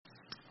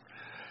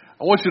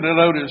I want you to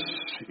notice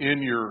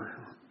in your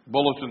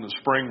bulletin, the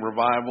spring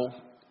revival,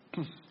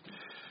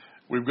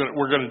 we're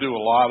going to do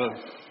a lot of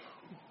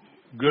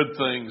good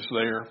things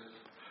there.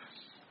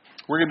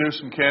 We're going to do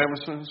some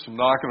canvassing, some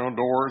knocking on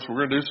doors.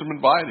 We're going to do some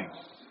inviting.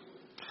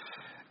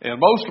 And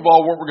most of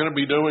all, what we're going to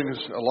be doing is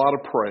a lot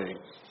of praying.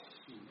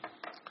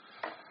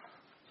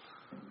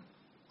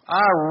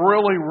 I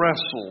really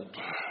wrestled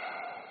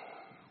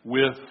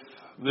with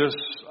this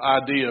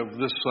idea of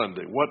this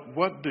Sunday.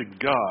 What did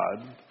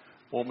God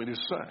want me to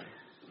say?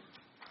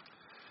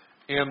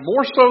 And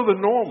more so than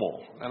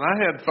normal. And I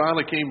had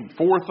finally came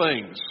 4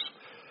 things.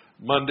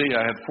 Monday,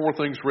 I had 4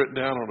 things written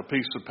down on a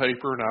piece of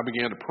paper, and I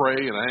began to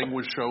pray and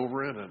anguish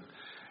over it,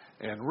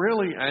 and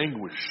really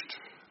anguished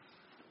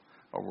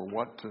over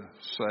what to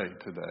say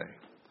today.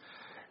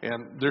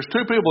 And there's 2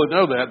 people that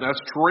know that, and that's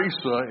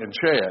Teresa and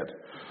Chad.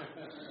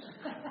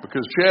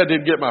 Because Chad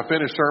didn't get my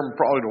finished sermon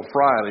probably till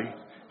Friday,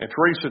 and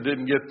Teresa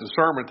didn't get the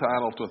sermon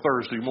title till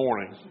Thursday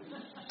morning.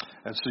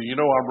 And so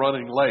I'm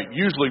running late.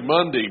 Usually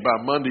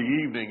by Monday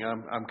evening,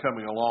 I'm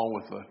coming along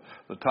with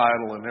the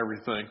title and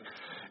everything.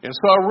 And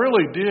so I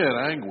really did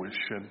anguish.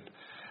 And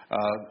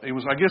it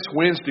was, I guess,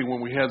 Wednesday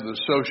when we had the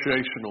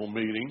associational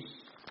meeting.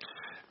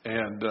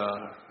 And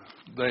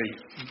they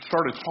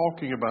started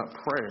talking about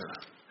prayer.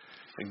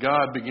 And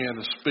God began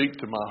to speak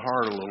to my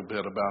heart a little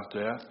bit about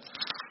that.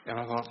 And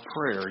I thought,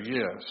 prayer,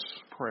 yes,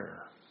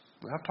 prayer.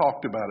 I've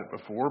talked about it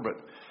before, but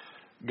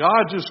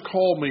God just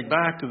called me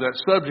back to that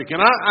subject.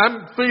 And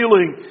I'm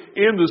feeling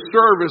in the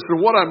service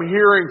and what I'm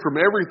hearing from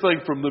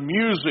everything, from the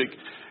music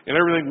and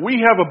everything,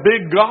 we have a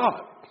big God.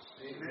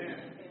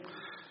 Amen.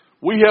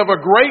 We have a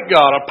great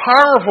God, a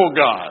powerful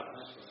God.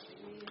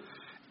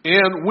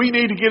 And we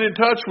need to get in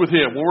touch with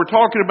Him. When we're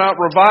talking about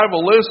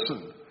revival,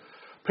 listen,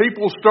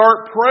 people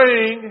start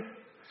praying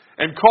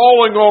and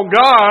calling on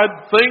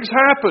God, things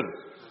happen.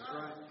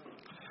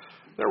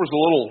 There was a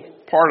little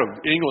part of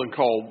England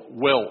called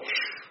Welsh.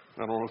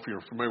 I don't know if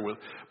you're familiar with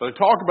it. But they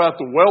talk about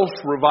the Welsh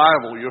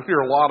revival. You'll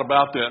hear a lot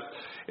about that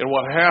and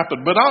what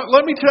happened. But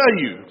let me tell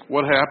you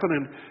what happened.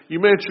 And you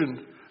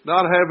mentioned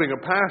not having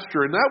a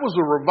pastor. And that was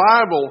a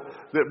revival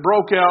that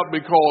broke out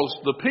because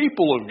the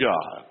people of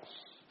God,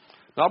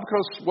 not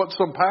because what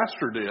some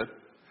pastor did,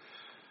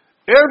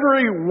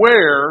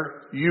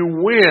 everywhere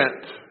you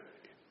went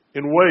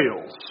in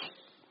Wales,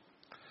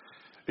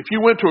 if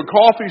you went to a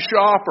coffee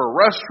shop or a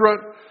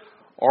restaurant,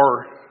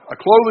 or a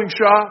clothing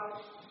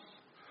shop,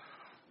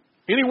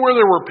 anywhere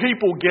there were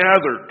people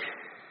gathered.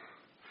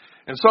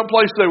 And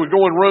someplace they would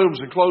go in rooms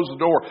and close the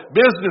door.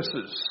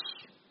 Businesses.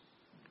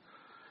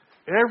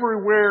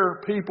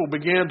 Everywhere people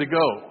began to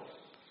go,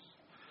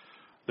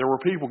 there were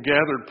people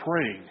gathered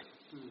praying.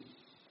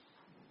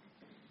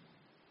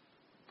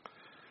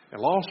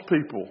 And lost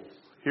people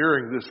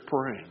hearing this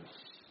praying.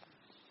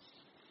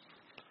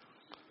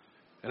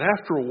 And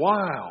after a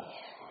while,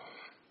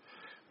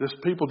 this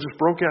people just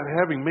broke out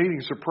having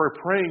meetings of prayer,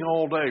 praying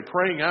all day,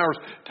 praying hours,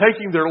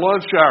 taking their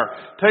lunch hour,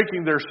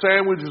 taking their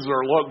sandwiches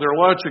or their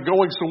lunch and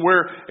going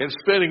somewhere and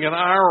spending an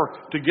hour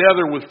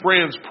together with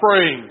friends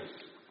praying.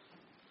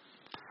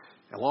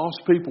 And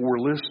lost people were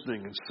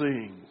listening and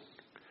seeing.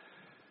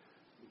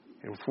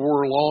 And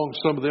before long,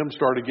 some of them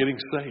started getting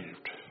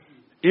saved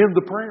in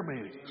the prayer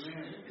meetings.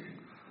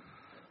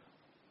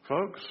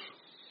 Folks,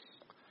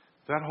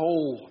 that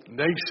whole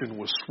nation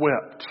was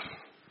swept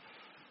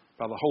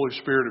by the Holy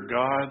Spirit of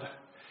God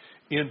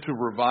into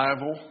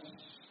revival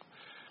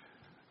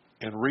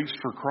and reached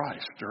for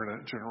Christ during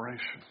that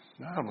generation.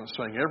 Now, I'm not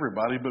saying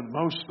everybody, but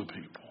most of the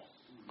people.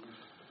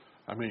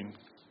 I mean,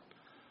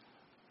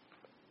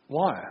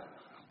 why?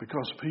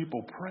 Because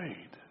people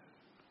prayed.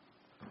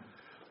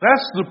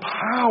 That's the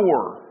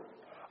power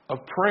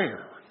of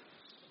prayer.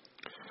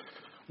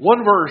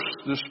 One verse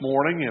this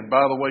morning, and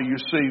by the way, you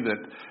see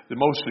that the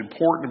most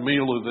important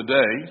meal of the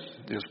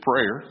day is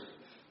prayer.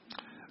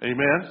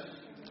 Amen?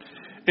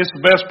 It's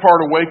the best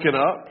part of waking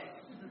up.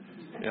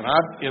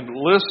 And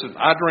listen,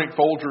 I drink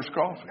Folgers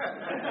coffee.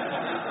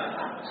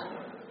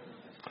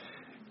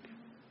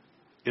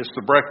 It's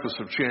the breakfast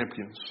of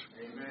champions.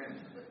 Amen.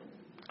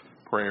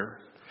 Prayer.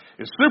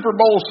 It's Super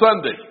Bowl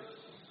Sunday.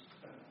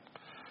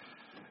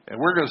 And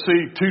we're going to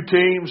see 2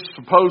 teams,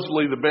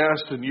 supposedly the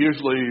best, and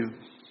usually,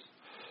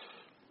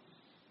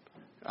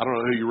 I don't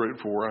know who you root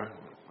for.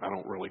 I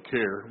don't really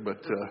care,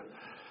 but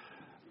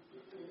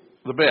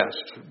the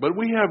best. But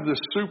we have this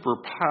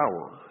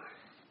superpower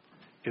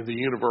in the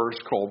universe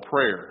called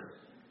prayer.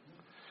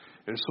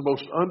 And it's the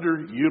most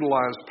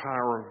underutilized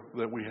power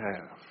that we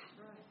have.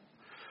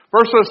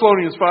 1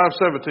 Thessalonians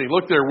 5:17.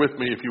 Look there with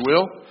me, if you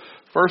will.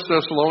 1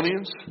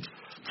 Thessalonians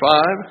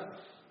 5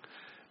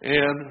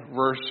 and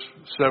verse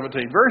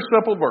 17. Very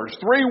simple verse.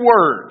 3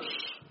 words.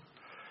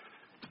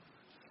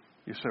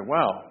 You say,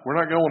 wow, we're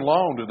not going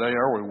long today,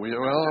 are we?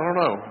 Well, I don't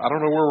know. I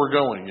don't know where we're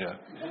going yet.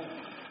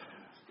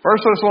 1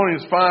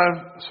 Thessalonians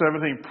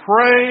 5:17.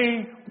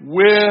 Pray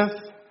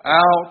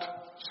without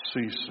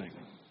ceasing.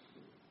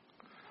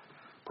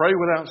 Pray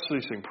without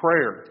ceasing.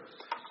 Prayer.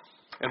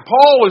 And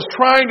Paul is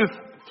trying to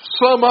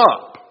sum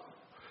up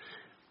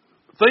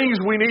things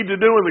we need to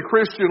do in the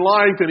Christian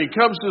life, and he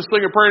comes to this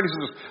thing of prayer and he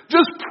says,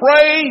 just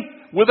pray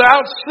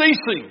without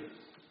ceasing.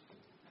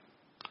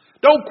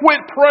 Don't quit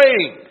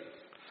praying.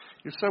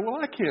 You say, well,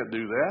 I can't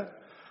do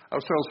that. I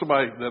was telling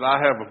somebody that I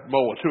have a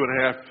mow a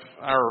 2.5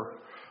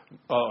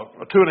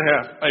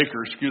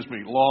 acre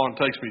lawn.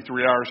 Takes me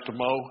 3 hours to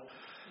mow.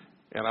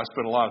 And I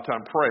spend a lot of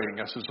time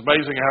praying. I said, it's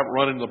amazing I haven't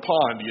run into the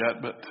pond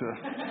yet, but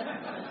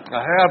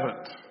I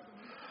haven't.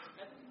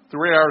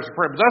 3 hours of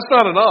prayer. But that's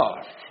not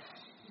enough.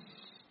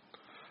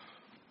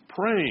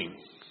 Praying.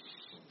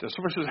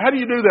 Somebody says, how do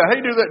you do that? How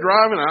do you do that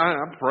driving?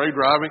 I pray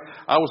driving.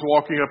 I was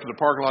walking up to the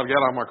parking lot, got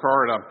out of my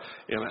car, and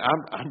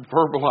I'm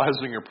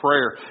verbalizing a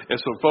prayer. And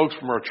some folks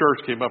from our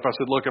church came up. I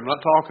said, look, I'm not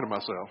talking to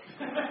myself.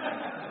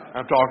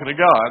 I'm talking to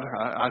God.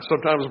 I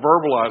sometimes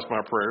verbalize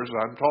my prayers.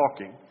 I'm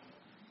talking.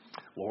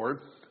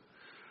 Lord.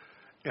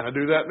 And I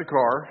do that in the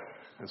car.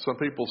 And some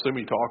people see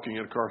me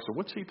talking in the car and say,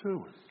 what's he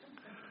doing?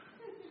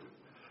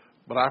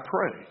 But I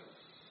pray.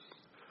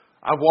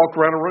 I've walked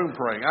around a room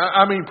praying.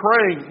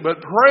 Praying, but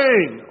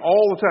praying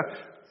all the time.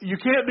 You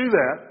can't do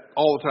that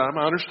all the time,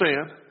 I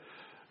understand.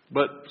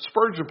 But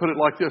Spurgeon put it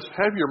like this: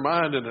 have your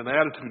mind in an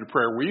attitude of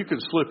prayer where you can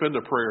slip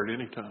into prayer at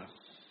any time,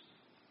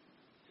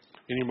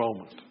 any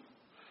moment.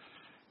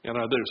 And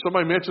I do.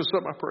 Somebody mentions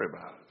something, I pray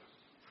about it.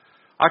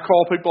 I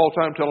call people all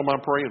the time, tell them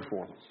I'm praying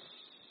for them.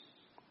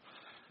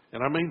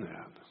 And I mean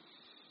that.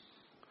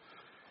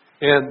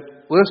 And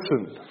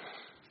listen,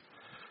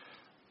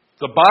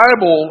 the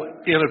Bible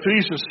in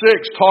Ephesians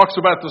 6 talks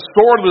about the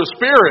sword of the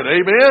Spirit,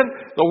 amen?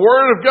 The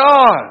Word of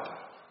God.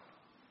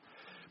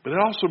 But it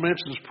also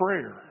mentions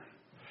prayer.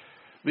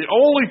 The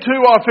only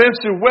two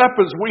offensive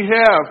weapons we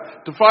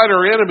have to fight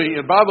our enemy,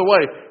 and by the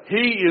way,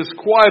 he is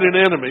quite an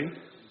enemy.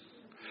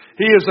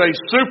 He is a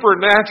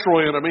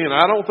supernatural enemy, and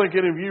I don't think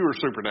any of you are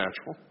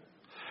supernatural.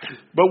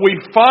 But we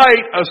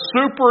fight a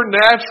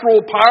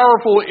supernatural,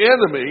 powerful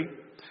enemy,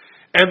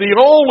 and the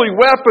only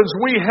weapons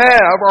we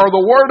have are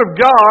the Word of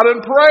God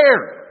and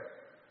prayer.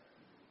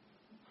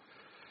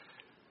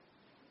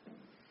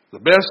 The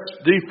best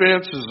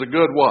defense is a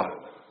good what?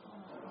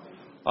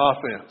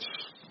 Offense.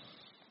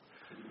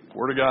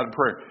 Word of God and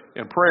prayer.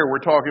 And prayer, we're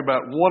talking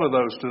about one of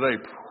those today.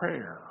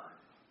 Prayer.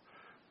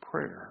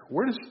 Prayer.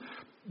 Where does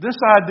this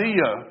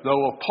idea,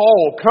 though, of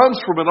Paul comes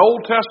from an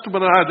Old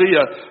Testament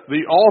idea,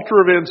 the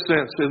altar of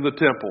incense in the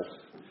temple,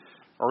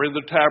 or in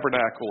the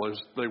tabernacle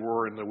as they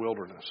were in the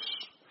wilderness.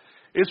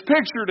 It's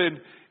pictured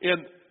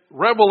in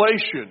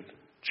Revelation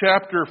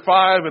chapter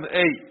 5 and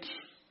 8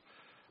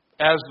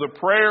 as the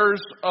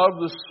prayers of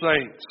the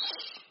saints.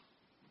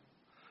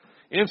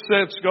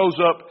 Incense goes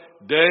up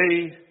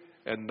day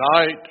and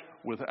night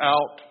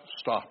without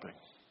stopping.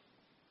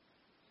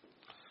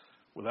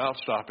 Without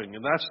stopping.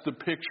 And that's the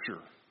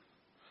picture.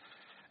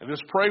 And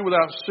this pray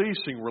without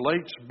ceasing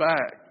relates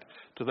back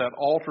to that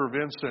altar of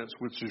incense,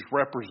 which is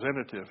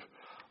representative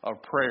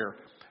of prayer.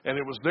 And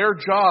it was their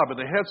job, and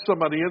they had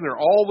somebody in there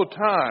all the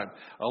time.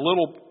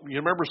 You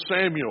remember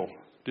Samuel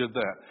did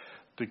that.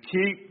 To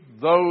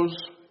keep those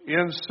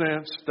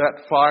incense,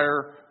 that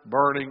fire,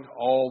 burning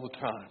all the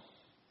time.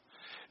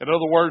 In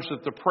other words,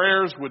 that the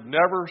prayers would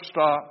never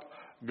stop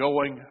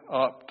going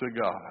up to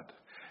God.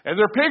 And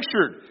they're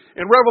pictured.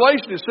 In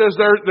Revelation, it says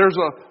there's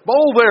a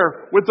bowl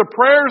there with the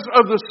prayers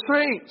of the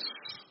saints.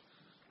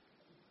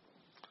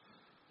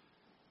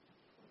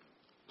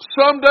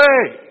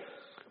 Someday,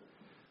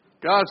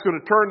 God's going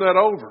to turn that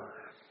over.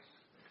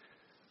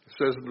 It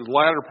says in the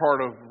latter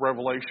part of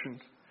Revelation,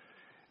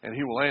 and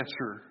He will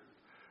answer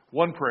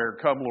one prayer,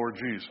 come Lord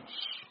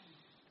Jesus.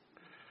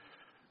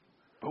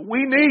 But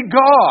we need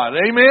God,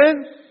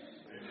 amen?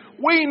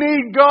 We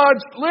need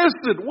God's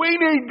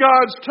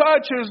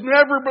touch as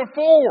never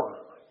before.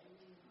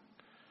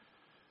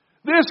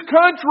 This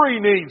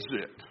country needs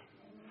it.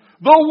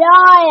 The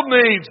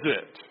world needs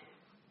it.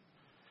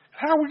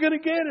 How are we going to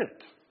get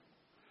it?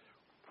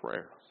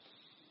 Prayer.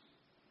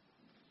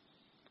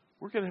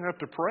 We're going to have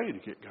to pray to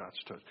get God's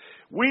touch.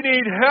 We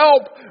need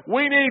help.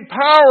 We need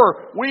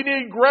power. We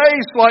need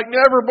grace like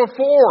never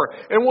before.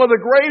 And one of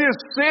the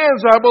greatest sins,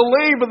 I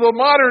believe, of the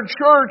modern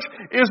church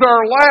is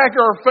our lack,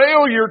 our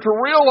failure to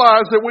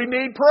realize that we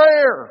need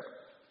prayer.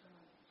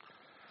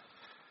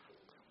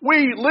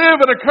 We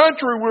live in a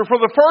country where for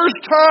the first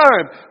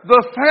time,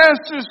 the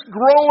fastest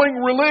growing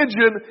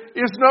religion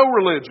is no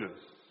religion.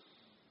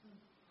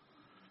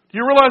 Do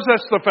you realize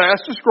that's the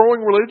fastest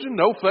growing religion?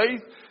 No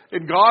faith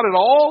in God at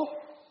all?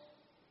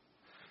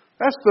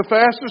 That's the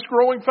fastest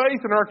growing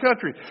faith in our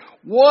country.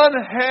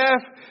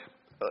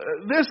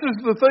 This is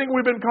the thing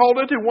we've been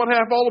called into.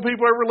 1/2 all the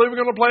people ever living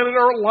on the planet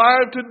are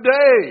alive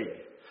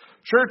today.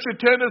 Church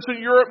attendance in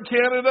Europe and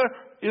Canada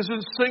is in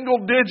single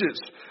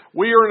digits.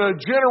 We are in a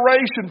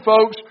generation,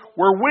 folks,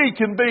 where we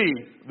can be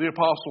the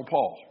Apostle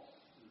Paul.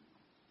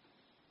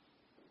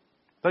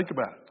 Think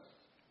about it.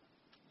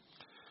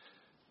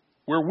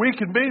 Where we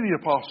can be the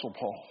Apostle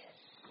Paul.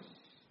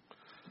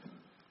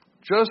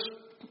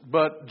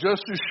 But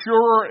just as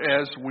sure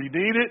as we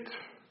need it,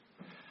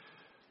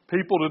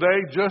 people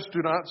today just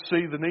do not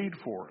see the need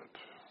for it.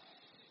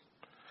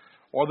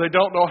 or they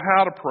don't know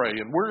how to pray.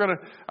 And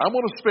I'm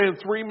going to spend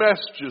 3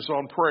 messages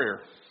on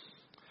prayer.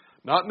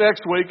 Not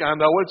next week. I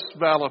know it's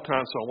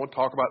Valentine's, so I want to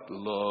talk about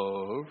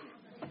love.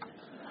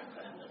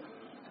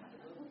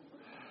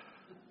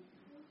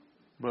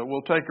 But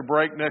we'll take a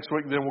break next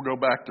week, and then we'll go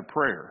back to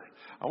prayer.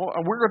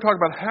 We're going to talk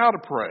about how to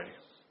pray,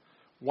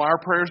 why our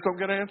prayers don't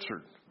get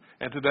answered,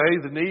 and today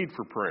the need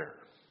for prayer.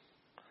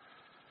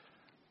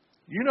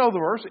 You know the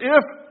verse.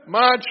 If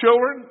my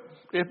children,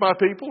 if my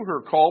people who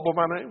are called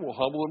by my name will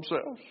humble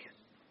themselves,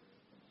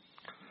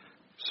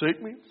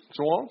 seek me,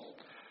 so on,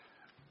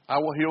 I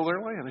will heal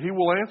their land. He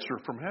will answer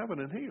from heaven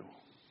and heal.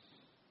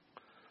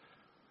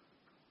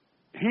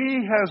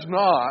 He has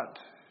not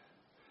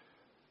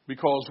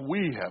because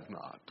we have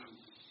not.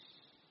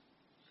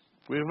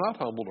 We have not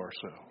humbled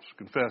ourselves,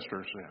 confessed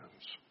our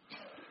sins.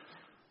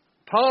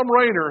 Tom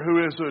Rainer,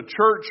 who is a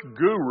church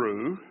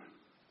guru,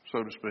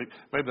 so to speak,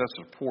 maybe that's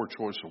a poor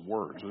choice of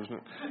words, isn't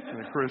it?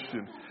 In a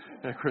Christian,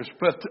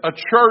 but a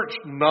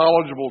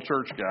knowledgeable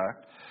church guy,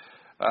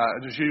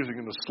 just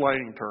using the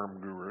slang term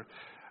guru,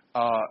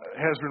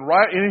 has been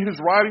in his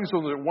writings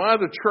on why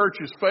the church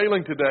is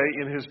failing today.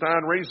 In his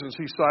 9 reasons,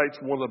 he cites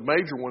one of the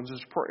major ones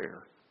is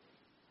prayer.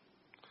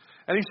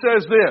 And he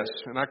says this,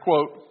 and I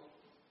quote,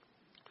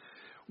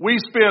 "We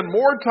spend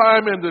more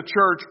time in the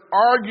church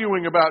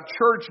arguing about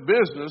church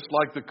business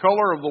like the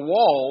color of the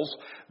walls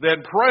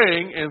than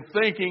praying and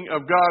thinking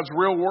of God's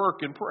real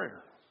work in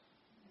prayer."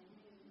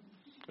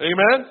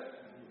 Amen?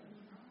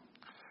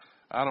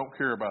 I don't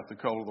care about the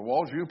color of the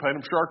walls. You can paint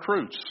them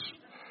chartreuse.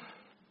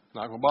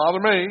 Not going to bother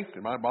me.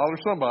 It might bother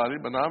somebody,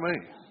 but not me.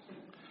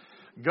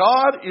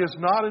 God is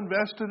not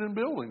invested in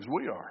buildings.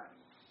 We are.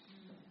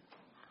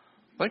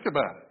 Think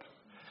about it.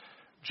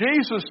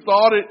 Jesus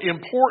thought it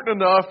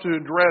important enough to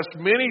address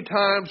many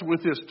times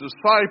with His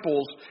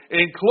disciples,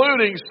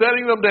 including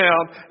setting them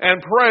down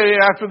and pray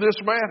after this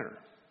manner.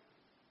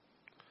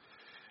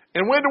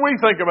 And when do we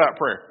think about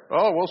prayer?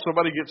 Oh, well,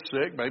 somebody gets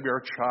sick. Maybe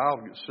our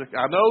child gets sick.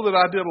 I know that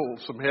I did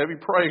some heavy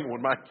praying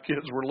when my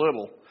kids were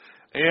little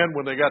and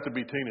when they got to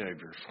be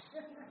teenagers.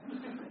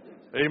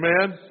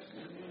 Amen?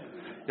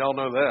 Y'all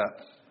know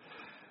that.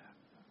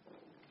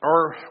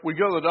 Or we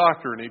go to the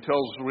doctor and he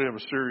tells us we have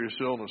a serious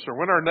illness. Or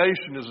when our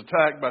nation is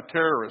attacked by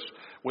terrorists,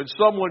 when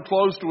someone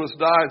close to us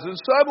dies, and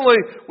suddenly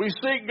we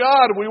seek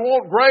God and we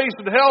want grace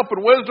and help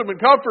and wisdom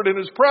and comfort in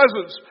His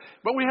presence,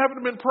 but we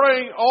haven't been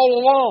praying all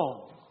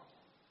along.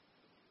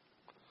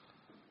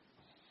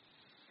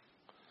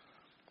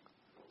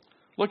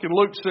 Look in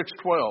Luke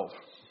 6:12.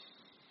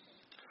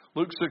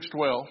 Luke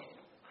 6:12.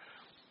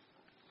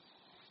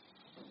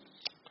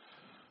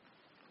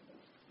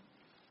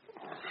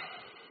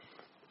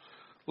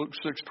 Luke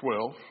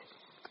 6:12.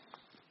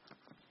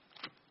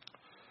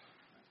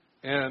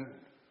 And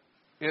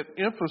it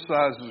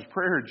emphasizes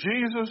prayer.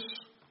 Jesus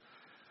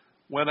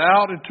went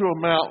out into a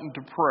mountain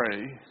to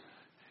pray,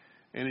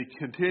 and He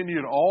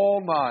continued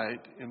all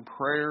night in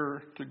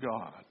prayer to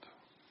God.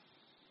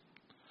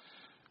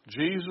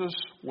 Jesus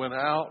went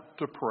out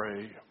to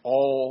pray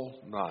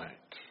all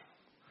night.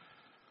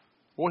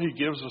 Boy, He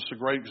gives us a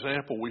great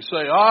example. We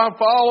say, I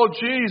follow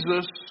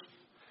Jesus.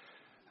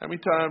 How many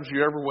times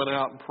you ever went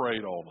out and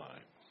prayed all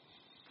night?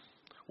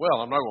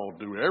 Well, I'm not going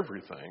to do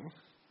everything.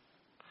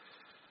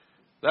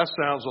 That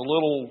sounds a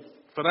little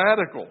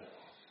fanatical.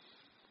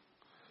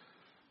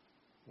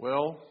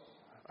 Well,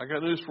 I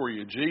got news for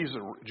you. Jesus is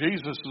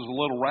a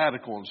little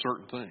radical in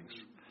certain things.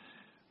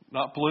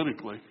 Not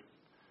politically,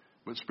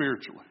 but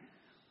spiritually.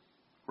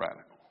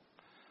 Radical.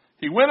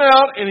 He went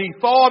out and he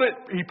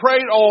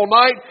prayed all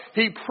night.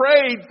 He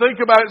prayed, think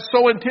about it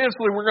so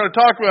intensely. We're going to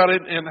talk about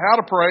it and how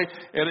to pray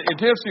and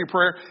intensity of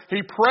prayer.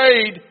 He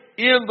prayed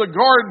in the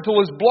garden till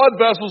his blood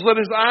vessels and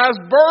his eyes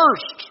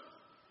burst.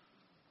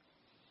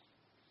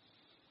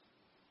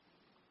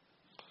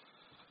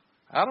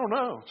 I don't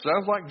know.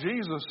 Sounds like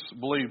Jesus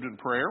believed in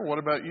prayer. What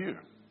about you?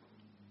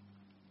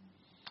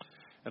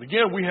 And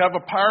again, we have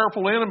a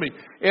powerful enemy.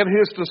 And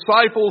His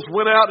disciples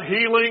went out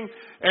healing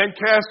and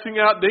casting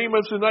out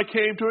demons. And they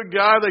came to a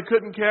guy, they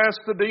couldn't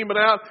cast the demon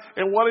out.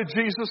 And what did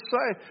Jesus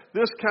say?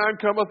 This kind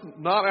cometh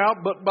not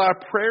out but by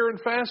prayer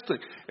and fasting.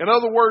 In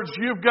other words,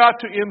 you've got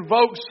to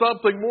invoke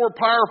something more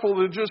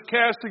powerful than just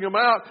casting them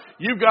out.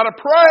 You've got to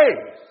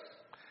pray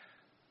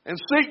and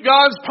seek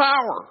God's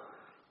power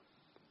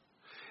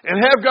and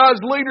have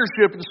God's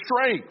leadership and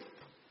strength.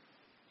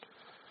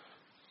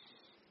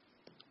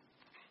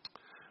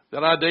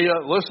 That idea,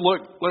 let's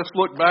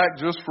look back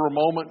just for a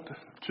moment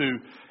to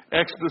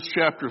Exodus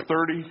chapter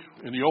 30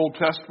 in the Old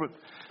Testament,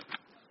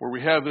 where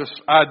we have this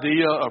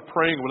idea of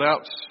praying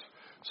without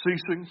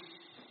ceasing.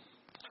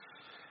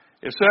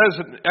 It says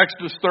in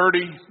Exodus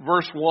 30,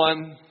 verse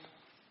 1,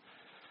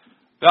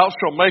 Thou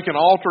shalt make an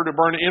altar to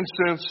burn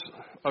incense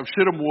of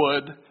shittim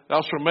wood.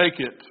 Thou shalt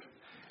make it.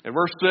 In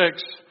verse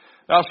 6,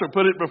 Thou shalt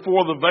put it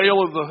before the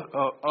veil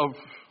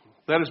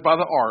that is by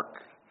the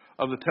ark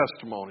of the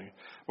testimony,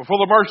 before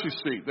the mercy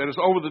seat that is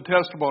over the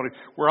testimony,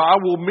 where I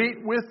will meet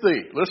with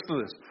thee. Listen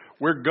to this.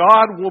 Where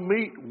God will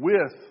meet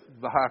with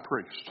the high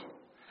priest.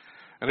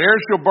 And Aaron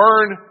shall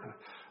burn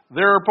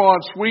thereupon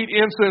sweet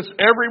incense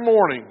every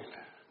morning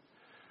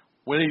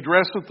when he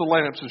dresseth the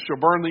lamps, and shall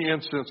burn the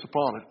incense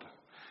upon it.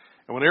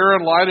 And when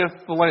Aaron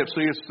lighteth the lamps,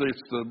 see,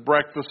 it's the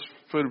breakfast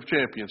food of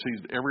champions,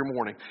 he's every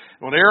morning.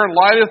 And when Aaron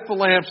lighteth the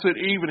lamps at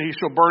even, he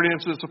shall burn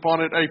incense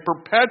upon it, a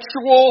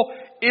perpetual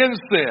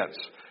incense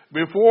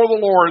before the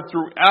Lord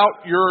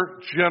throughout your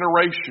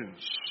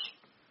generations.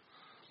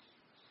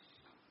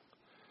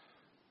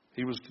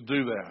 He was to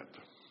do that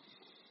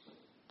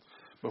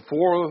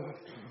before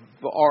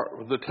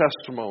the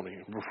testimony,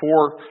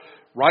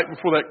 right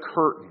before that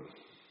curtain.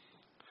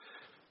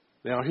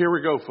 Now here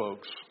we go,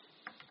 folks.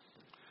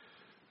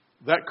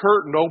 That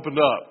curtain opened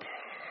up.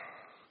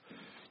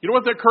 You know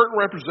what that curtain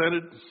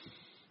represented?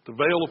 The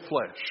veil of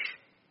flesh.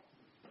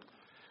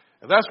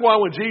 And that's why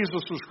when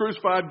Jesus was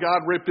crucified, God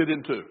ripped it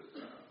in two.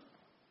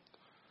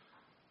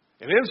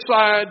 And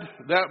inside,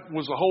 that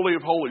was the Holy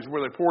of Holies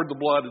where they poured the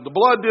blood. And the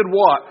blood did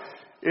what?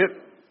 It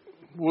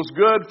was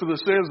good for the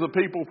sins of the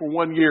people for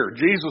 1 year.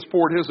 Jesus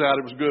poured his out.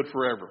 It was good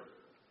forever.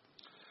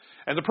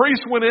 And the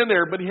priest went in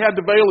there, but he had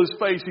to veil his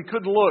face. He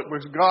couldn't look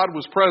because God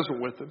was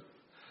present with him.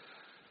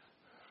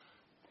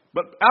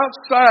 But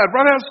outside,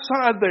 right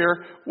outside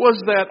there, was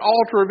that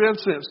altar of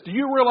incense. Do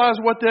you realize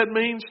what that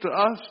means to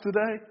us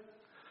today?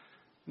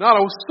 Not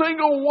a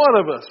single one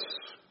of us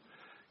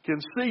can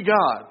see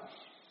God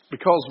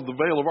because of the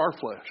veil of our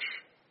flesh.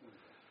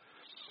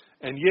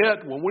 And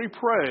yet, when we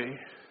pray,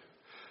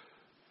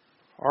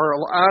 our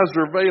eyes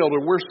are veiled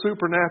and we're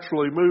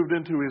supernaturally moved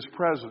into His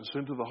presence,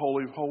 into the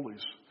Holy of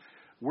Holies.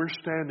 We're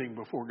standing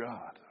before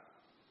God.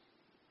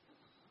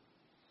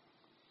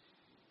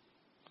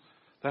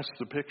 That's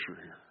the picture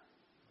here.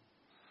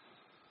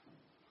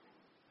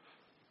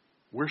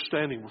 We're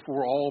standing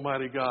before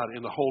Almighty God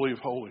in the Holy of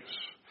Holies.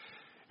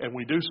 And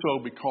we do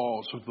so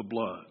because of the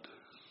blood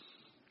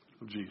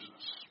of Jesus.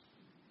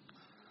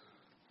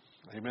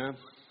 Amen? Amen.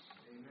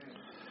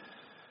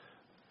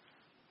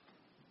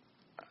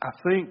 I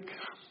think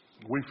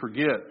we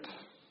forget.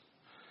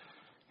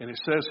 And it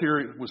says here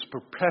it was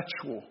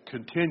perpetual,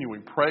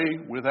 continuing. Pray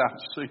without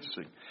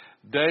ceasing.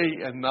 Day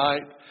and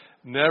night,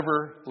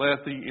 never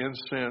let the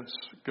incense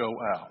go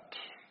out.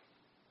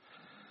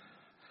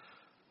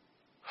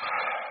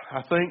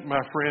 I think, my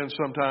friends,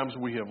 sometimes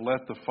we have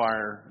let the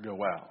fire go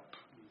out.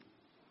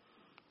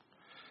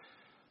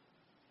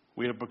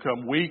 We have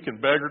become weak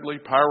and beggarly,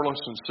 powerless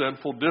and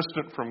sinful,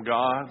 distant from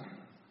God.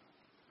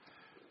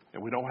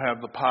 And we don't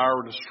have the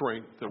power and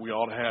strength that we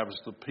ought to have as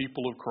the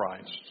people of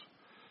Christ,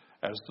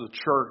 as the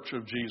church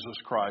of Jesus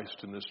Christ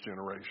in this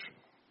generation.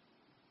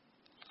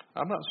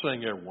 I'm not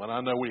saying everyone. I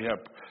know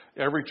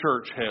every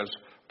church has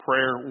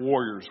prayer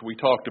warriors. We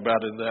talked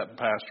about in that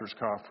pastor's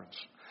conference.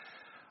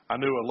 I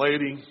knew a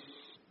lady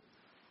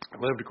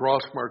lived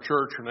across from our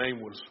church. Her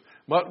name was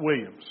Mutt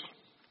Williams.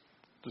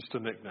 Just a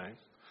nickname.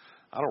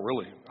 I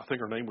think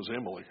her name was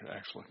Emily,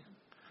 actually.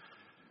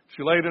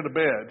 She laid in a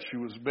bed. She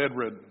was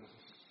bedridden.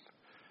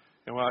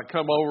 And when I'd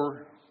come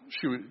over,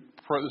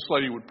 this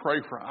lady would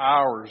pray for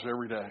hours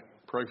every day.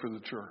 Pray for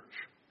the church.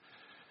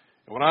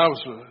 And when I was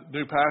a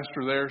new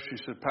pastor there, she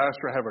said,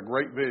 Pastor, I have a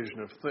great vision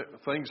of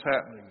things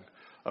happening,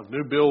 of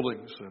new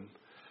buildings. And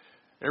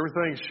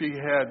everything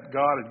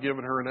God had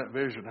given her in that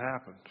vision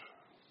happened.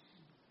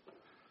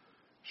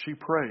 She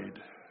prayed,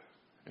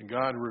 and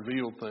God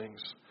revealed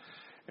things.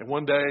 And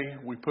one day,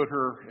 we put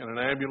her in an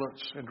ambulance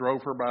and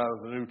drove her by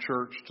the new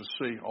church to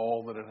see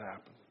all that had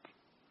happened,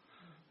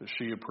 that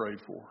she had prayed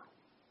for.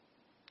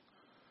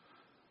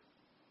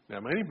 Now,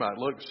 many might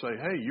look and say,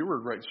 hey, you were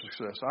a great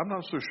success. I'm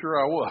not so sure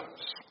I was.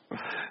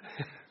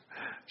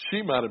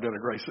 She might have been a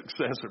great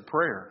success at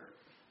prayer.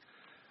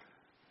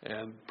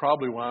 And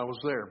probably why I was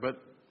there. But,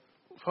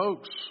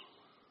 folks,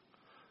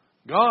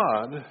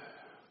 God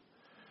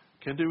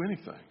can do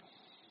anything.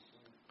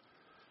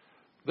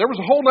 There was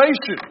a whole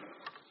nation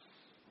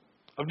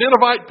of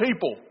Ninevite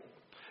people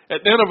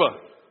at Nineveh,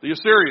 the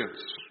Assyrians.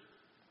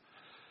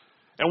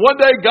 And one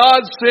day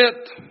God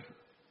sent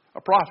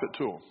a prophet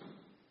to them.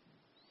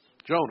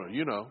 Jonah,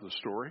 you know the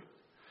story.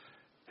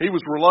 He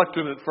was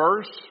reluctant at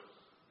first.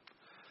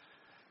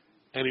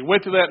 And he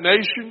went to that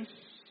nation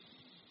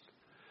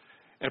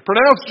and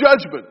pronounced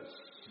judgment.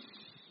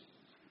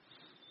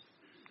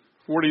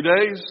 40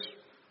 days,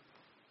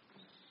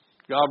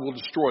 God will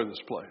destroy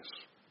this place.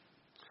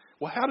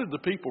 Well, how did the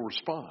people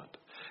respond?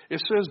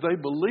 It says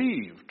they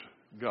believed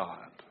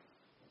God.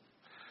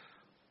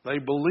 They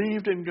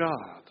believed in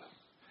God.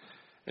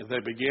 And they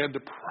began to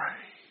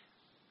pray.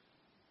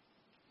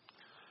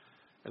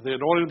 And they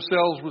anointed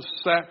themselves with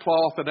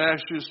sackcloth and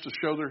ashes to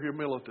show their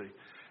humility.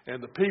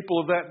 And the people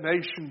of that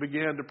nation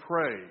began to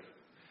pray.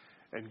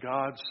 And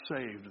God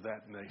saved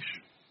that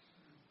nation.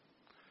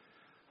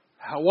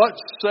 What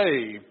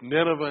saved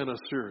Nineveh and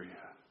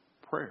Assyria?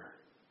 Prayer.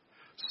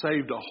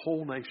 Saved a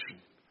whole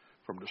nation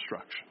from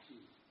destruction.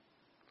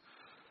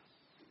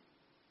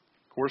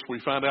 Of course, we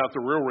find out the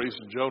real reason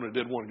Jonah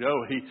didn't want to go.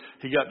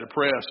 He got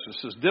depressed and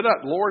says,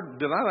 Lord,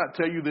 did I not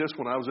tell you this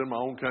when I was in my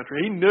own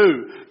country? He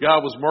knew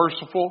God was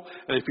merciful,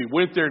 and if he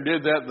went there and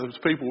did that, those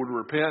people would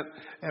repent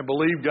and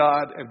believe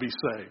God and be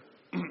saved.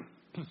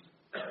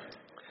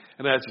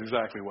 And that's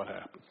exactly what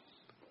happened.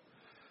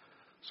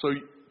 So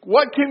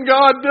what can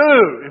God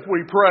do if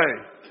we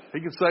pray? He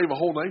can save a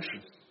whole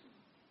nation.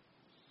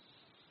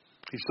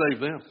 He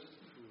saved them.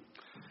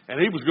 And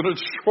He was going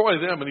to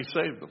destroy them, and He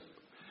saved them.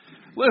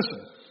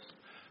 Listen,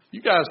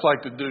 you guys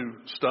like to do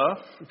stuff.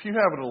 If you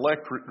have an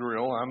electric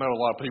drill, I know a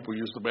lot of people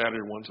use the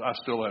battery ones. I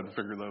still haven't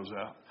figured those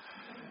out.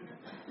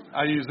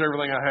 I use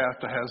everything I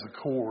have that has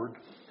a cord.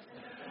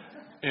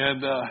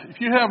 And if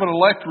you have an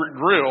electric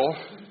drill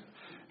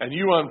and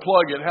you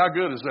unplug it, how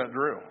good is that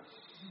drill?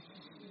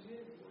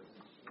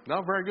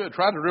 Not very good.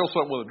 Try to drill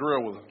something with a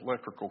drill with an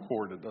electrical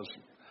cord. It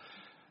doesn't.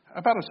 How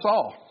about a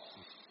saw?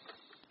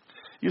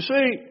 You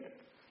see,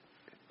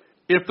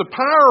 if the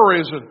power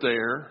isn't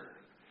there,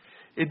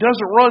 it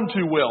doesn't run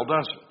too well,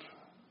 does it?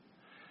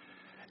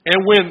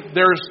 And when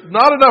there's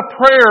not enough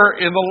prayer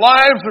in the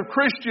lives of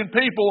Christian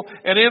people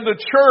and in the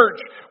church,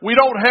 we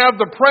don't have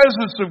the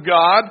presence of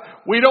God.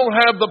 We don't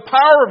have the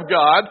power of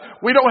God.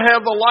 We don't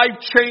have the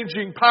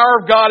life-changing power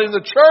of God in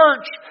the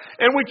church.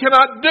 And we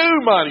cannot do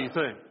mighty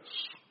things.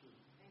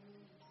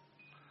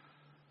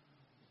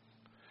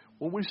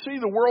 When we see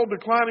the world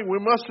declining, we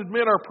must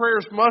admit our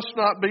prayers must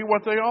not be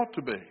what they ought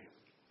to be.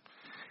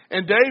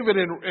 And David,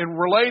 in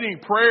relating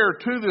prayer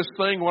to this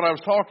thing, what I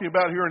was talking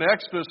about here in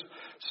Exodus,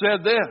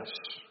 said this: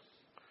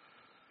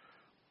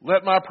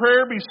 "Let my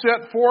prayer be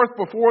set forth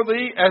before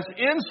thee as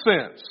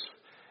incense,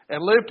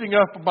 and lifting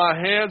up my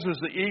hands as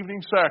the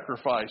evening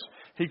sacrifice."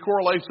 He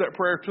correlates that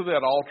prayer to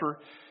that altar,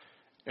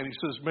 and he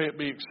says, "May it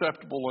be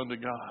acceptable unto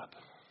God."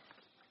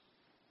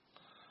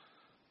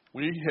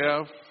 We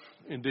have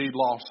indeed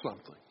lost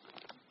something.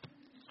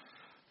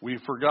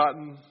 We've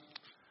forgotten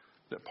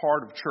that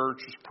part of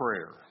church is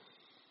prayer.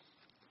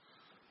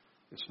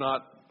 It's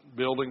not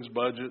buildings,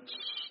 budgets,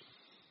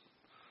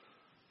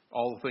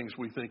 all the things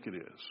we think it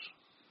is.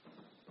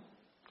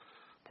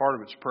 Part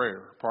of it's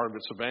prayer. Part of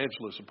it's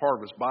evangelism. Part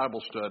of it's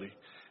Bible study.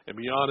 And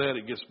beyond that,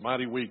 it gets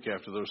mighty weak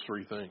after those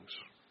three things.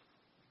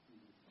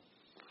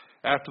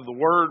 After the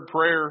word,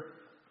 prayer,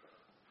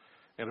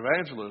 and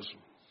evangelism,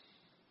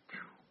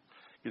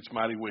 gets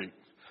mighty weak.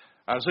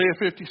 Isaiah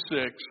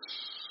 56,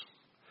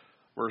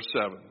 verse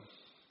 7.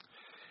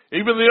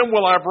 "Even them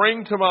will I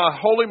bring to my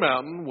holy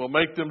mountain, will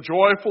make them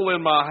joyful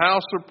in my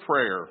house of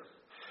prayer.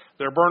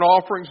 Their burnt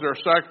offerings, their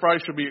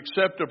sacrifice shall be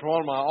accepted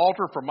upon my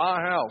altar, for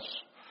my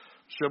house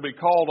shall be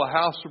called a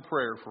house of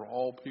prayer for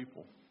all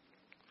people."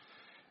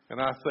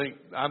 And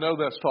I know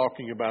that's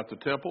talking about the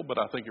temple, but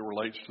I think it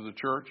relates to the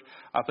church.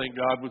 I think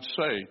God would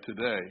say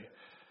today,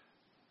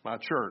 my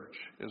church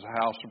is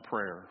a house of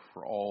prayer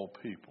for all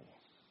people.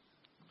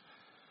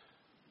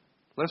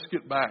 Let's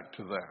get back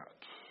to that.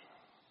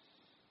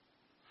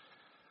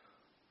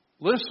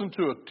 Listen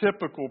to a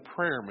typical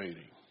prayer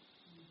meeting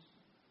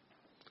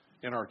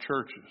in our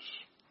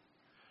churches.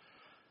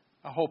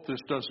 I hope this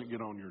doesn't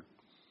get on your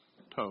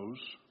toes,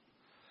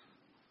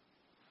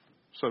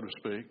 so to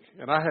speak.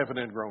 And I have an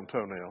ingrown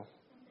toenail.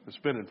 It's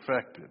been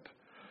infected.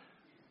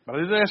 But I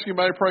didn't ask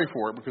anybody to pray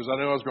for it because I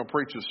knew I was going to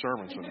preach this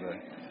sermon someday.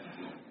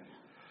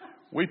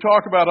 We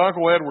talk about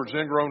Uncle Edward's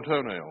ingrown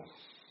toenail,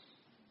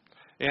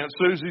 Aunt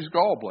Susie's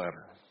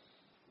gallbladder.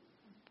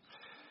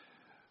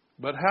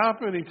 But how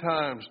many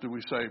times do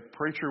we say,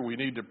 "Preacher, we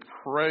need to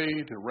pray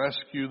to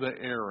rescue the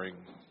erring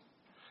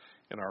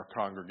in our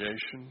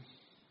congregation,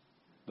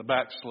 the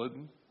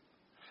backslidden,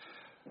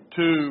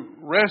 to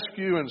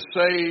rescue and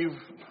save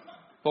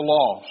the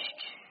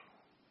lost,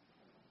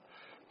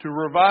 to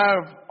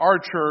revive our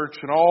church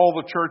and all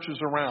the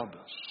churches around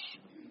us.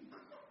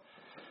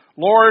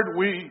 Lord,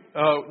 we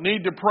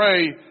need to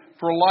pray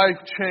for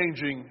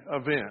life-changing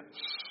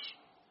events."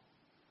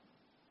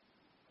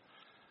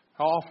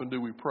 How often do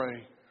we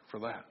pray for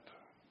that?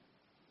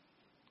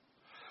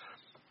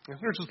 And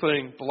here's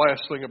the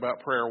last thing about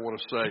prayer I want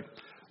to say.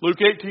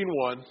 Luke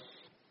 18:1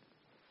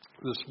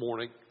 this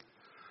morning.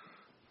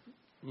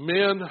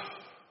 Men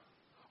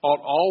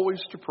ought always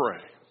to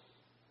pray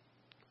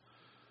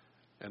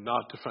and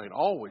not to faint.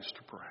 Always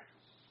to pray.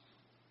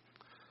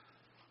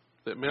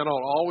 That men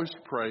ought always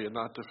to pray and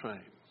not to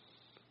faint.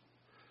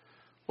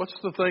 What's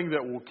the thing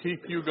that will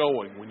keep you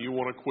going when you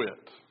want to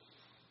quit?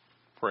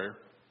 Prayer.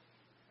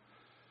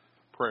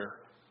 Prayer.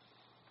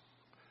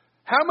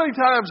 How many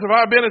times have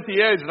I been at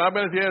the edge, and I've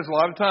been at the edge a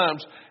lot of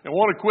times, and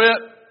want to quit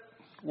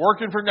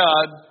working for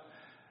God,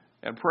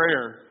 and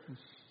prayer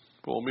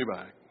pull me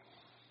back.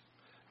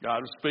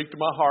 God will speak to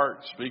my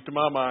heart, speak to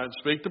my mind,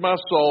 speak to my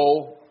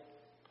soul,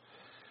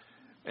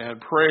 and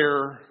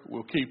prayer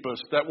will keep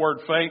us. That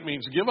word faint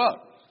means give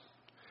up.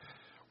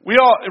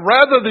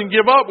 Rather than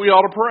give up, we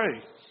ought to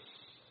pray.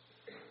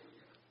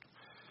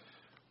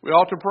 We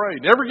ought to pray.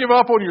 Never give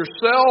up on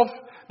yourself.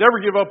 Never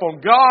give up on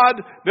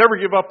God. Never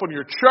give up on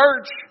your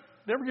church.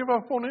 Never give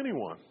up on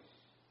anyone.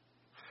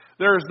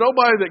 There is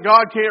nobody that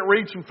God can't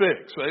reach and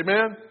fix.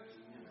 Amen?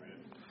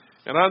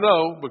 And I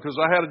know, because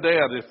I had a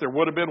dad, if there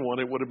would have been one,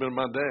 it would have been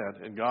my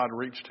dad, and God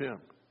reached him.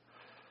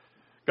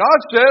 God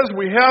says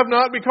we have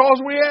not because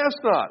we ask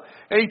not.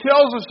 And He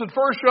tells us in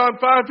 1 John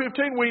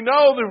 5:15, we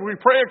know that if we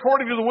pray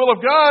according to the will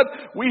of God,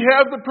 we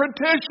have the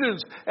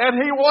petitions,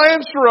 and He will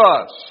answer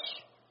us.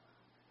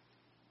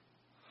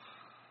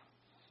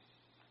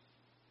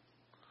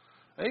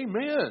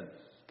 Amen.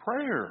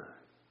 Prayer.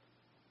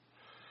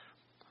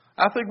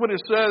 I think when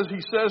it says,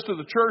 He says to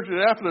the church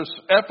at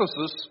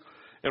Ephesus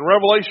in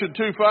Revelation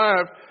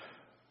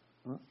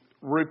 2:5,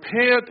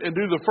 repent and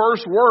do the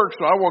first works,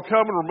 so I will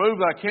come and remove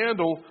thy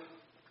candle.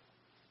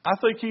 I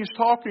think He's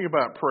talking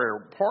about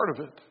prayer, part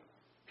of it.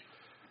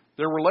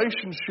 Their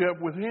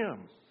relationship with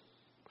Him.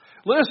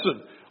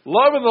 Listen,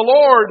 loving the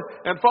Lord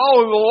and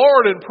following the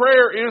Lord in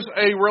prayer is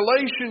a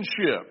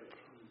relationship.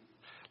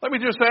 Let me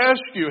just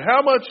ask you,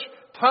 how much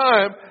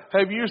time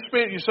have you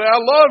spent? You say, I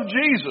love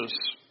Jesus.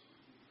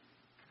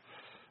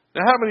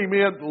 Now, how many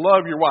men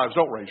love your wives?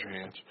 Don't raise your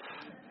hands.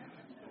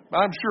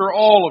 I'm sure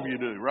all of you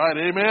do, right?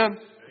 Amen?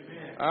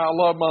 Amen. I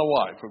love my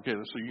wife. Okay,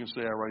 so you can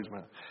say I raised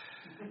mine.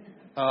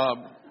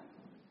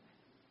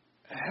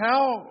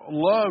 How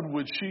loved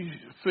would she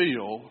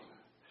feel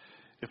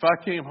if I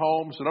came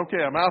home and said,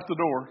 okay, I'm out the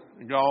door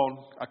and gone.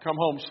 I come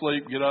home,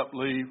 sleep, get up,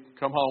 leave,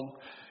 come home,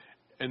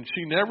 and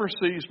she never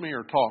sees me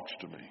or talks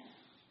to me?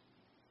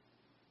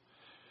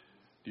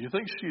 Do you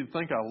think she'd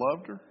think I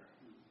loved her?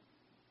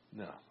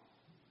 No.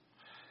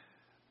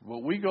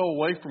 But we go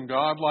away from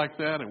God like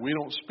that, and we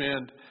don't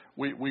spend,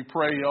 we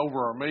pray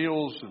over our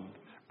meals and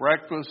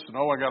breakfast, and I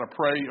got to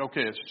pray.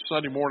 Okay, it's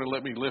Sunday morning,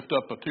 let me lift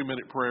up a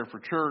 2-minute prayer for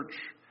church.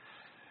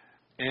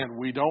 And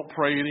we don't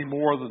pray any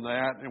more than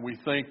that, and we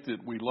think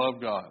that we love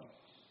God.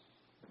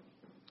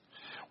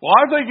 Well,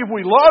 I think if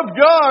we loved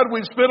God,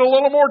 we'd spend a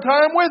little more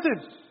time with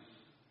Him.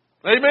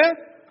 Amen?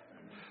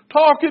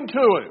 Talking to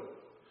Him.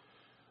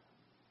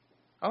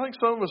 I think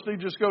some of us need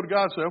to just go to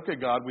God and say, okay,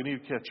 God, we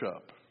need to catch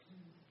up.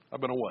 I've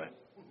been away.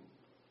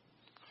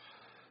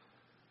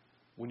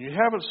 When you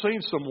haven't seen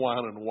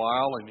someone in a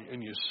while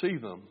and you see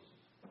them,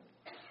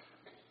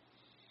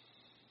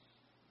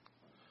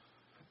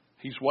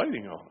 He's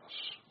waiting on us.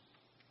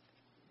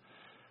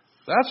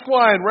 That's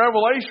why in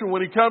Revelation,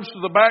 when He comes to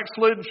the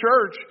backslidden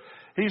church,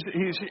 he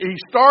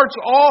starts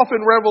off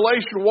in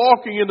Revelation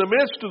walking in the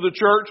midst of the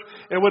church,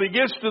 and when He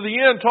gets to the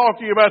end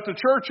talking about the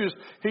churches,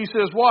 He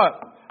says what?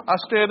 I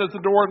stand at the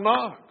door and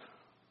knock.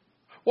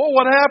 Well,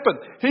 what happened?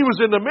 He was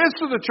in the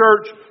midst of the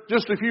church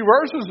just a few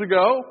verses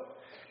ago,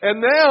 and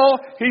now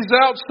He's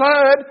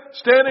outside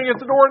standing at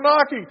the door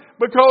knocking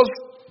because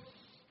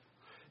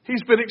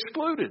He's been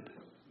excluded.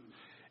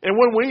 And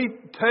when we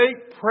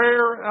take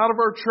prayer out of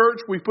our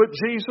church, we put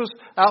Jesus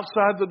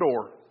outside the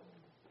door.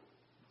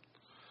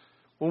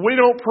 When we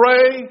don't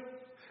pray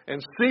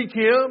and seek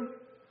Him,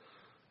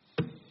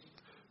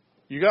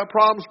 you got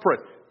problems, pray.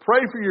 Pray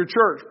for your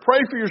church. Pray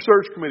for your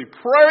search committee.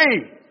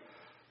 Pray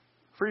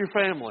for your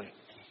family.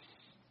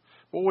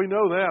 Well, we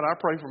know that. I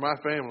pray for my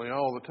family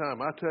all the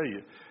time. I tell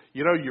you,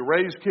 you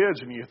raise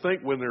kids and you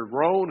think when they're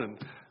grown and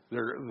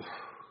they're...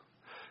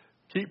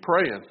 Keep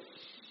praying.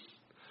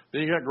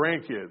 Then you got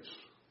grandkids.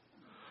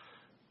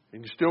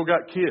 And you still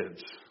got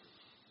kids.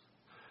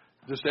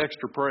 Just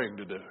extra praying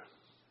to do.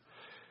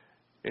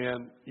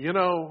 And,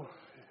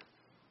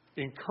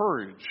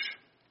 encourage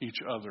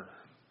each other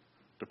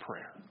to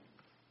prayer.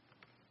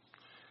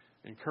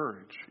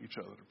 Encourage each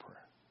other to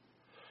prayer.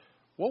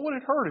 What would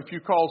it hurt if you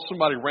called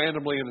somebody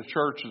randomly in the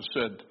church and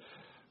said,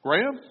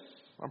 Graham,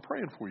 I'm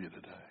praying for you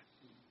today.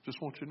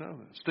 Just want you to know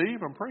that.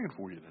 Steve, I'm praying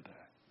for you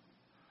today.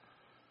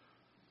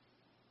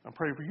 I'm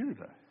praying for you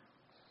today.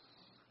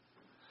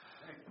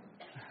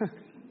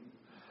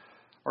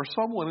 Or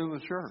someone in the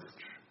church.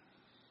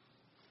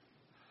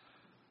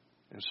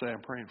 And say,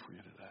 I'm praying for you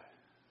today.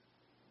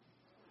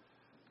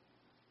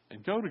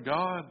 And go to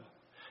God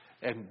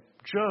and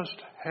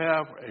just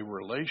have a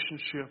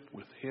relationship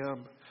with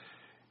Him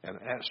and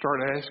start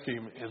asking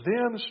Him. And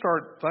then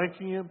start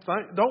thanking Him.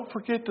 Don't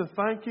forget to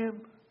thank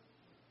Him.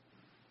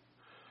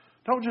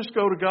 Don't just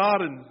go to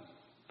God and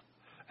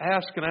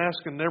ask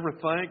and never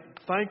thank.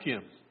 Thank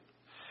Him.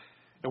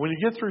 And when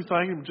you get through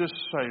thanking Him, just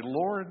say,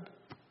 Lord,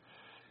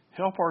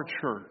 help our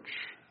church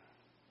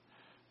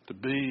to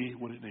be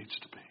what it needs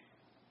to be.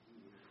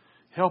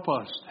 Help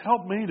us.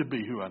 Help me to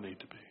be who I need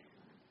to be.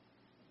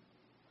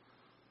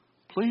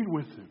 Plead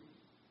with Him.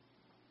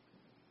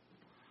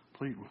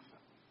 Plead with Him.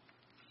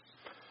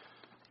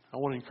 I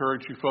want to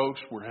encourage you folks.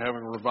 We're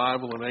having a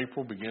revival in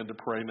April. Begin to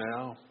pray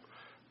now.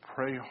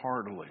 Pray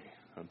heartily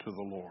unto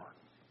the Lord.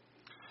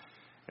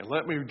 And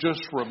let me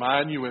just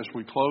remind you as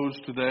we close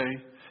today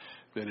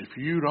that if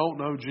you don't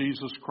know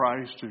Jesus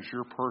Christ as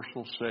your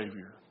personal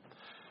Savior,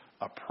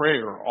 a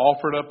prayer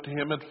offered up to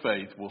Him in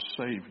faith will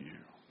save you.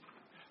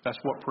 That's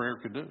what prayer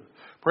can do.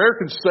 Prayer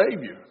can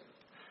save you.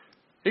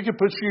 It can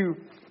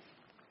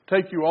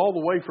take you all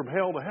the way from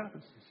hell to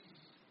heaven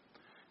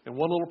in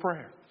one little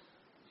prayer.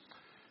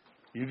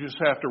 You just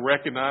have to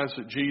recognize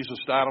that Jesus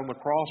died on the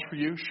cross for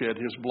you, shed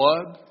His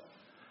blood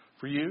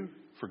for you,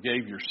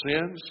 forgave your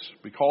sins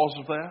because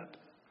of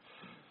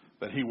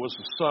that He was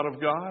the Son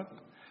of God.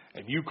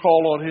 And you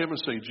call on Him and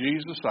say,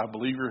 Jesus, I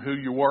believe You're who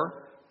You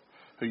were,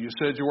 who you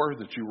said you were,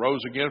 that you rose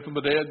again from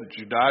the dead, that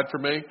you died for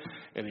me.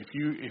 And if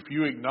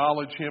you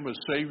acknowledge Him as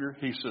Savior,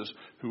 He says,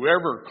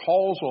 whoever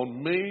calls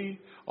on me,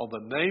 on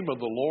the name of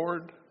the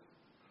Lord,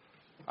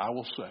 I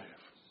will save.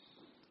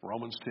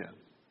 Romans 10.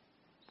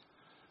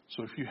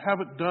 So if you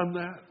haven't done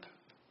that,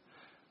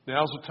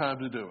 now's the time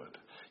to do it.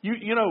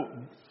 You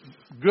know,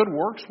 good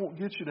works won't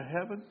get you to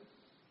heaven.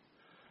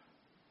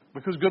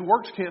 Because good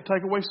works can't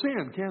take away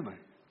sin, can they?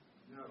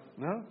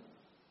 No.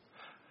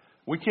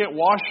 We can't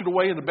wash it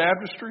away in the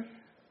baptistry.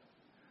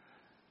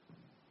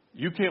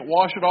 You can't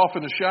wash it off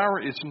in the shower.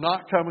 It's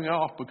not coming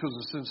off because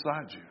it's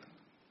inside you.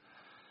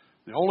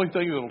 The only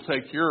thing that will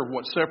take care of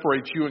what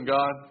separates you and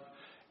God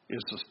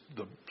is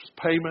the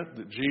payment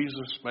that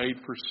Jesus made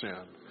for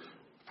sin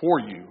for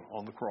you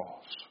on the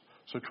cross.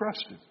 So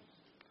trust Him.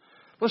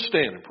 Let's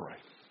stand and pray.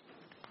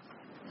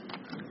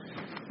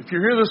 If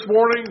you're here this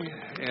morning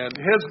and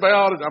heads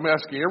bowed, I'm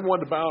asking everyone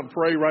to bow and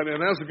pray right now.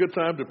 Now's a good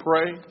time to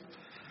pray.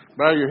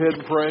 Bow your head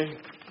and pray.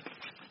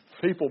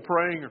 People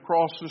praying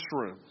across this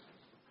room.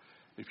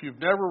 If you've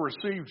never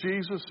received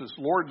Jesus as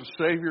Lord and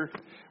Savior,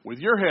 with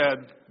your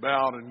head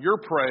bowed and you're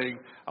praying,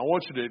 I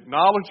want you to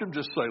acknowledge Him.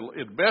 Just say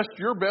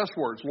your best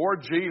words,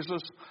 Lord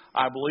Jesus,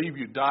 I believe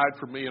you died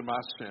for me in my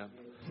sin.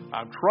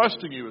 I'm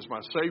trusting you as my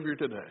Savior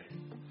today.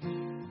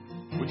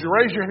 Would you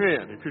raise your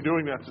hand if you're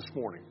doing that this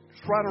morning?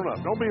 Just right on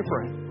up. Don't be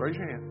afraid. Raise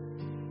your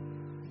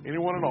hand.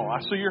 Anyone at all? I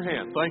see your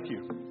hand. Thank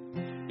you.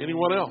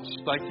 Anyone else?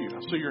 Thank you.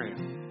 I see your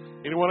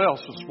hand. Anyone else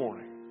this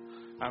morning?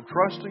 I'm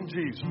trusting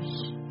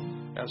Jesus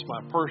as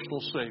my personal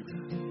Savior.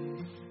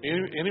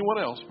 Anyone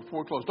else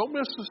before we close? Don't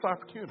miss this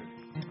opportunity.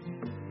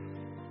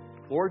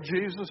 Lord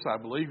Jesus, I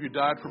believe you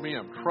died for me.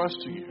 I'm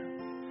trusting you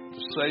to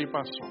save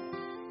my soul.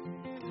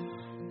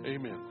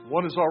 Amen.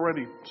 One has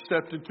already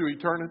stepped into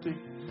eternity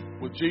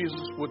with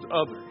Jesus, with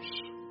others.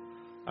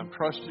 I'm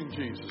trusting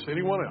Jesus.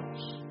 Anyone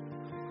else?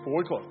 Before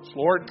we close.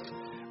 Lord,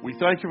 we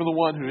thank you for the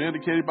one who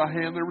indicated by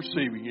hand they're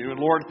receiving you. And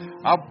Lord,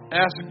 I'll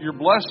ask your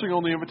blessing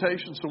on the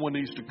invitation. Someone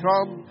needs to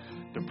come,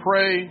 to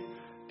pray,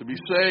 to be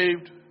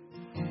saved,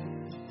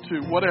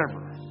 to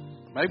whatever.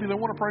 Maybe they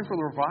want to pray for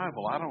the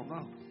revival. I don't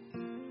know.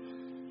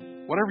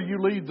 Whatever you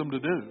lead them to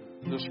do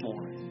this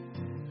morning.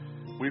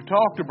 We've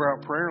talked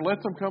about prayer.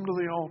 Let them come to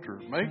the altar.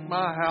 Make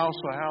my house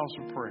a house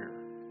of prayer.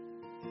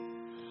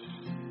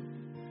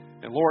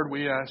 And Lord,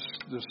 we ask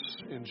this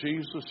in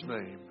Jesus'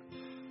 name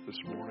this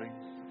morning.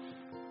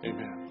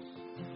 Amen.